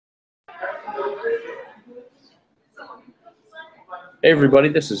Hey everybody,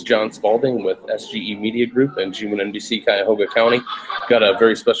 this is John Spalding with SGE Media Group and G1NBC Cuyahoga County. Got a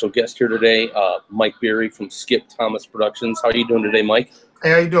very special guest here today, Mike Berry from Skip Thomas Productions. How are you doing today, Mike? Hey,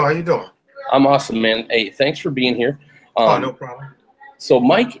 how you doing? How you doing? I'm awesome, man. Hey, thanks for being here. No problem. So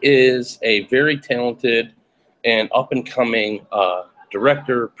Mike is a very talented and up-and-coming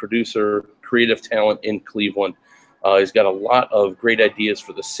director, producer, creative talent in Cleveland. He's got a lot of great ideas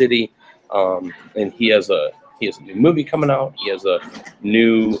for the city, and he has a new movie coming out. He has a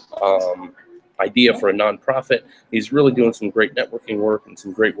new idea for a nonprofit. He's really doing some great networking work and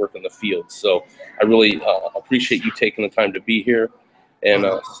some great work in the field. So I really appreciate you taking the time to be here. And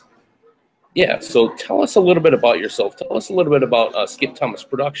yeah, so tell us a little bit about yourself. Tell us a little bit about Skip Thomas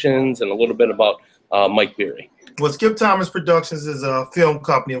Productions and a little bit about Mike Berry. Well, Skip Thomas Productions is a film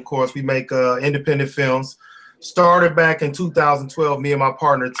company, of course. We make independent films. Started back in 2012, me and my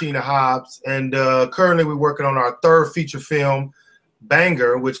partner, Tina Hobbs. And currently we're working on our third feature film,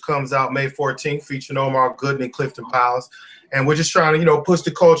 Banger, which comes out May 14th, featuring Omar Gooden and Clifton Powers. And we're just trying to, push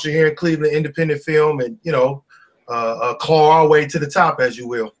the culture here in Cleveland, independent film, and, claw our way to the top, as you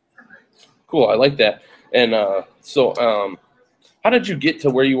will. Cool, I like that. And so how did you get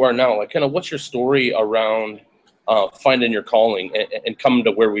to where you are now? Like, kind of what's your story around finding your calling and coming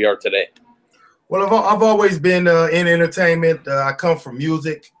to where we are today? Well, I've always been in entertainment. I come from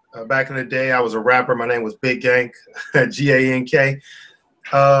music. Back in the day, I was a rapper. My name was Big Gank, G-A-N-K.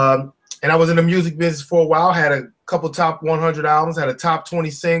 And I was in the music business for a while. Had a couple top 100 albums, had a top 20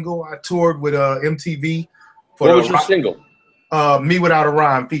 single. I toured with MTV. What was your single? Me Without a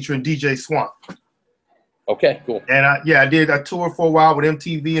Rhyme, featuring DJ Swamp. Okay, cool. And I did. I toured for a while with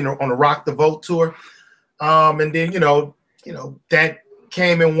MTV and on the Rock the Vote tour. And then, that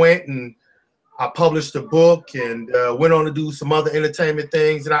came and went, and I published a book and went on to do some other entertainment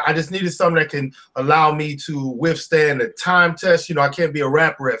things. And I just needed something that can allow me to withstand the time test. I can't be a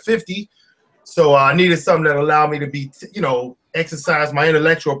rapper at 50. So I needed something that allowed me to be, exercise my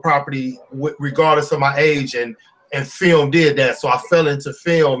intellectual property regardless of my age. And film did that. So I fell into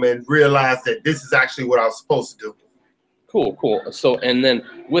film and realized that this is actually what I was supposed to do. Cool, cool. So, and then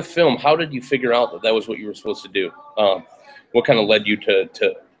with film, how did you figure out that that was what you were supposed to do? What kind of led you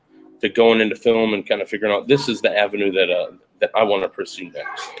to going into film and kind of figuring out this is the avenue that I want to pursue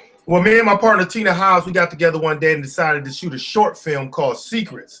next? Well, me and my partner Tina Hobbs, we got together one day and decided to shoot a short film called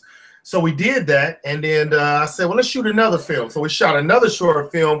Secrets. So we did that, and then I said, well, let's shoot another film. So we shot another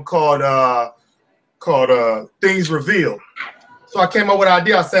short film called Things Revealed. So I came up with an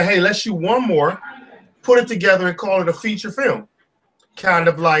idea. I said, hey, let's shoot one more, put it together, and call it a feature film. Kind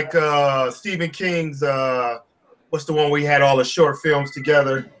of like Stephen King's, what's the one where he had all the short films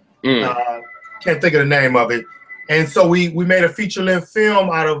together? Can't think of the name of it. And so we made a feature-length film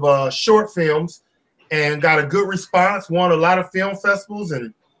out of short films and got a good response, won a lot of film festivals,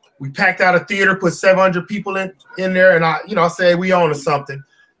 and we packed out a theater, put 700 people in there, and I said we own something,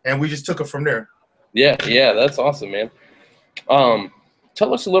 and we just took it from there. Yeah, that's awesome, man.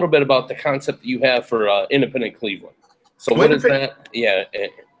 Tell us a little bit about the concept that you have for Independent Cleveland. So what is that? Yeah, and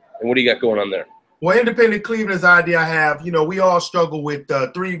what do you got going on there? Well, Independent Cleveland is the idea I have. We all struggle with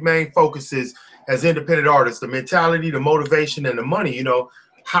three main focuses as independent artists: the mentality, the motivation, and the money.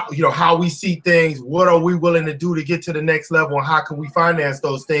 How we see things, what are we willing to do to get to the next level, and how can we finance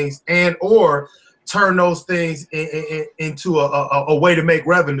those things and or turn those things into a way to make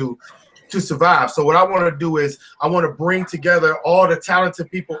revenue to survive. So what I want to do is I want to bring together all the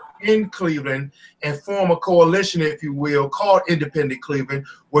talented people in Cleveland and form a coalition, if you will, called Independent Cleveland,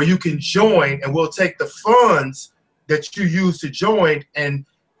 where you can join, and we'll take the funds that you use to join and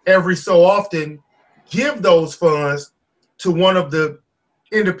every so often give those funds to one of the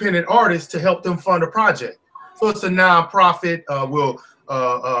independent artists to help them fund a project. So it's a nonprofit. We'll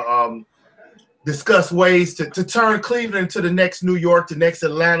discuss ways to turn Cleveland to the next New York, the next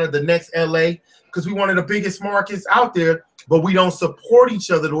Atlanta, the next LA, because we're one of the biggest markets out there, but we don't support each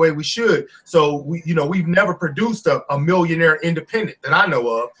other the way we should. So we've never produced a millionaire independent that I know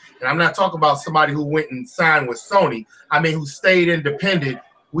of. And I'm not talking about somebody who went and signed with Sony. I mean, who stayed independent.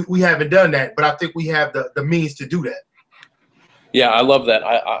 We haven't done that, but I think we have the means to do that. Yeah, I love that.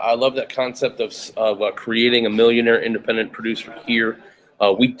 I love that concept of creating a millionaire independent producer here.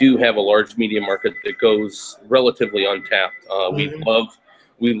 We do have a large media market that goes relatively untapped.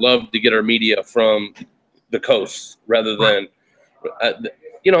 We love to get our media from the coast rather than, and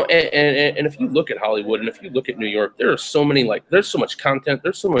if you look at Hollywood and if you look at New York, there are so many, there's so much content.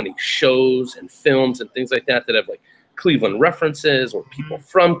 There's so many shows and films and things like that have Cleveland references or people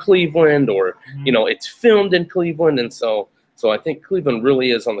from Cleveland or, it's filmed in Cleveland. And so So I think Cleveland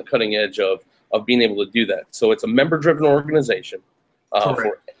really is on the cutting edge of being able to do that. So it's a member-driven organization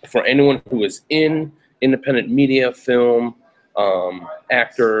for anyone who is in independent media, film,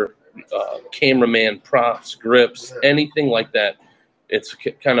 actor, cameraman, props, grips, anything like that. It's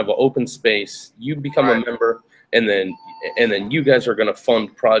kind of an open space. You become a member, and then you guys are going to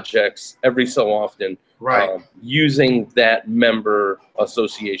fund projects every so often, using that member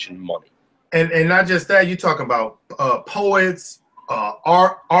association money. And not just that, you talk about poets,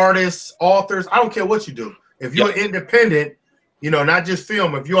 artists, authors. I don't care what you do. If you're independent, you know, not just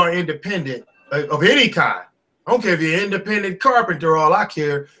film. If you are independent of any kind, I don't care if you're an independent carpenter. All I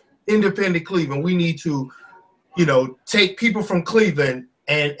care, independent Cleveland. We need to, you know, take people from Cleveland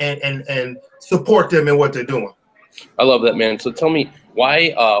and support them in what they're doing. I love that, man. So tell me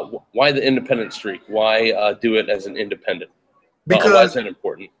why the independent streak? Why do it as an independent? Because why is that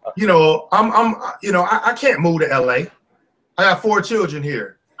important? You know, I can't move to LA. I got 4 children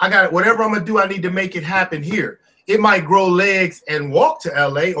here. I got whatever I'm gonna do. I need to make it happen here. It might grow legs and walk to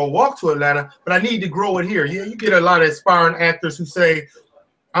LA or walk to Atlanta, but I need to grow it here. Yeah, you get a lot of aspiring actors who say,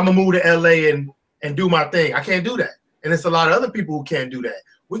 I'm gonna move to LA and do my thing. I can't do that. And it's a lot of other people who can't do that.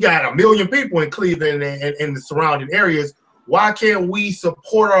 We got 1 million people in Cleveland and the surrounding areas. Why can't we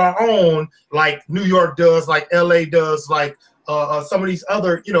support our own like New York does, like LA does, like some of these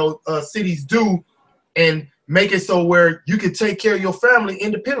other, you know, cities do, and make it so where you can take care of your family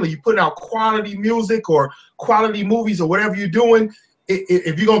independently. You put out quality music or quality movies or whatever you're doing.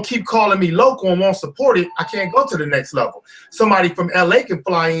 If you're going to keep calling me local and won't support it, I can't go to the next level. Somebody from LA can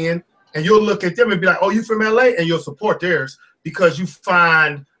fly in and you'll look at them and be like, oh, you from LA? And you'll support theirs because you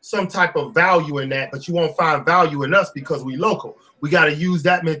find some type of value in that, but you won't find value in us because we local. We got to use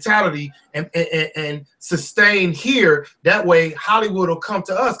that mentality and sustain here. That way Hollywood will come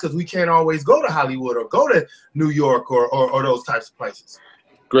to us because we can't always go to Hollywood or go to New York or those types of places.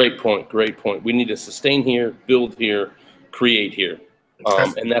 Great point. Great point. We need to sustain here, build here, create here.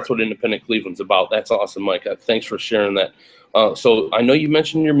 And that's what Independent Cleveland's about. That's awesome, Mike. Thanks for sharing that. So I know you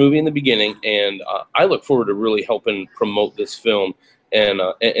mentioned your movie in the beginning, and I look forward to really helping promote this film and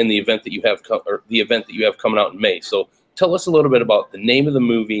the event that you have coming out in May. So tell us a little bit about the name of the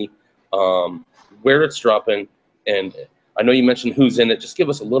movie, where it's dropping, and I know you mentioned who's in it. Just give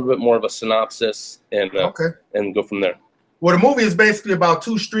us a little bit more of a synopsis and go from there. Well, the movie is basically about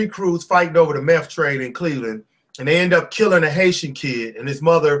 2 street crews fighting over the meth trade in Cleveland, and they end up killing a Haitian kid, and his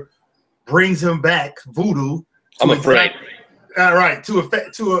mother brings him back, voodoo. I'm afraid.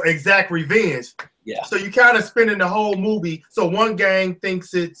 To exact revenge. Yeah. So you kind of spending the whole movie. So one gang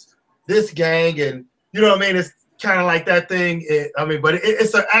thinks it's this gang, and you know what I mean. It's kind of like that thing. But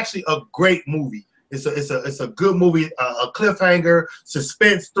it's actually a great movie. It's a good movie, a cliffhanger,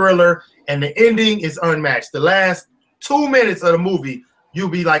 suspense thriller, and the ending is unmatched. The last 2 minutes of the movie, you'll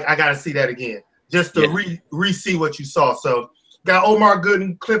be like, I gotta see that again, just to re-see what you saw. So got Omar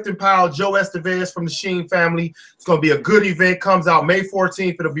Gooden, Clifton Powell, Joe Estevez from the Sheen family. It's gonna be a good event. Comes out May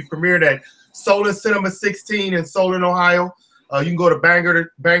 14th. It'll be premiered at Solon Cinema 16 in Solon, Ohio. You can go to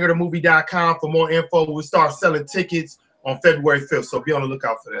bangerthemovie.com for more info. We'll start selling tickets on February 5th, so be on the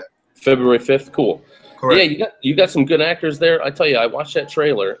lookout for that. February 5th, cool. Correct. Yeah, you got some good actors there. I tell you, I watched that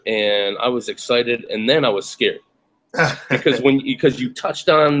trailer and I was excited, and then I was scared because you touched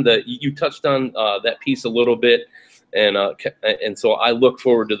on that piece a little bit, and so I look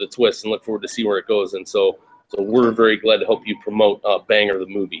forward to the twist and look forward to see where it goes, and so we're very glad to help you promote Banger the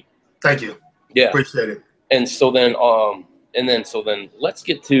Movie. Thank you. Yeah, appreciate it. And so then let's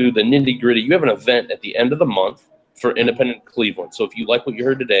get to the nitty gritty. You have an event at the end of the month for Independent Cleveland. So if you like what you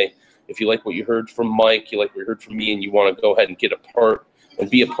heard today, if you like what you heard from Mike, you like what you heard from me, and you want to go ahead and get a part and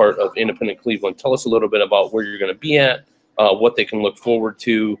be a part of Independent Cleveland, tell us a little bit about where you're going to be at, what they can look forward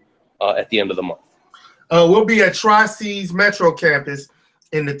to at the end of the month. We'll be at Tri-Cities Metro Campus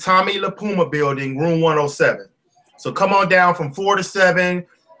in the Tommy LaPuma building, room 107. So come on down from 4 to 7.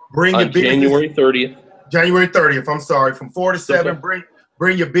 Bring your business. January 30th. January 30th, I'm sorry, from 4 to 7. Okay.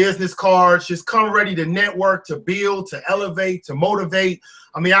 Bring your business cards. Just come ready to network, to build, to elevate, to motivate.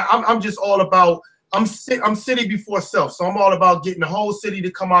 I mean, I'm just all about, I'm city before self. So I'm all about getting the whole city to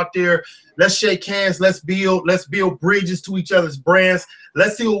come out there. Let's shake hands. Let's build bridges to each other's brands.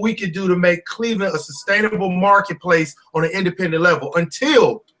 Let's see what we can do to make Cleveland a sustainable marketplace on an independent level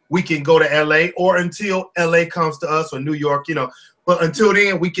until we can go to LA or until LA comes to us or New York, you know. But until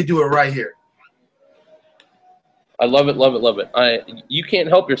then, we can do it right here. I love it, love it, love it. You can't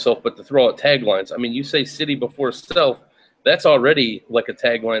help yourself but to throw out taglines. I mean, you say city before self. That's already like a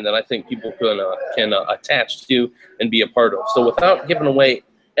tagline that I think people can attach to and be a part of. So without giving away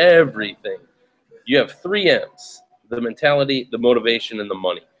everything, you have 3 M's the mentality, the motivation, and the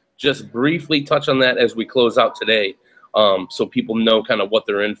money. Just briefly touch on that as we close out today, so people know kind of what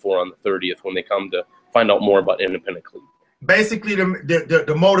they're in for on the 30th when they come to find out more about Independent Cleveland. Basically,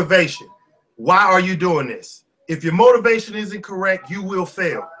 the motivation. Why are you doing this? If your motivation isn't correct, you will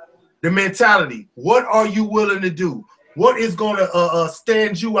fail. The mentality. What are you willing to do? What is going to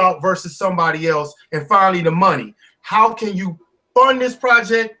stand you out versus somebody else? And finally, the money. How can you fund this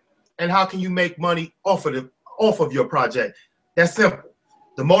project, and how can you make money off of your project? That's simple.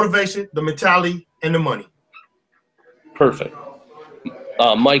 The motivation, the mentality, and the money. Perfect.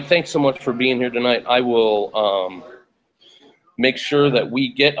 Mike, thanks so much for being here tonight. I will make sure that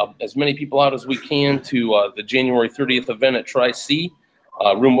we get as many people out as we can to the January 30th event at Tri-C,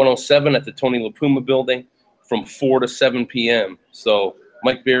 room 107 at the Tony LaPuma building from 4 to 7 p.m. So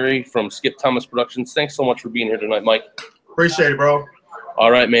Mike Berry from Skip Thomas Productions, thanks so much for being here tonight, Mike. Appreciate it, bro. All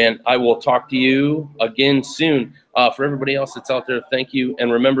right, man. I will talk to you again soon. For everybody else that's out there, thank you.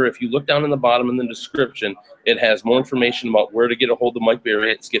 And remember, if you look down in the bottom in the description, it has more information about where to get a hold of Mike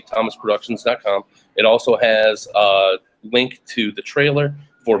Berry at skipthomasproductions.com. It also has a link to the trailer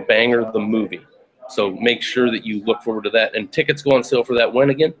for Banger the Movie. So make sure that you look forward to that. And tickets go on sale for that when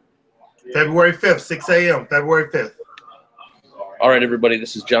again? February 5th, 6 a.m., February 5th. All right, everybody,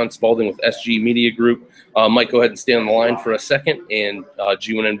 this is John Spalding with SG Media Group. Mike, go ahead and stay on the line for a second, and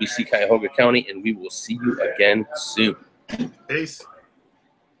G1NBC Cuyahoga County, and we will see you again soon. Peace.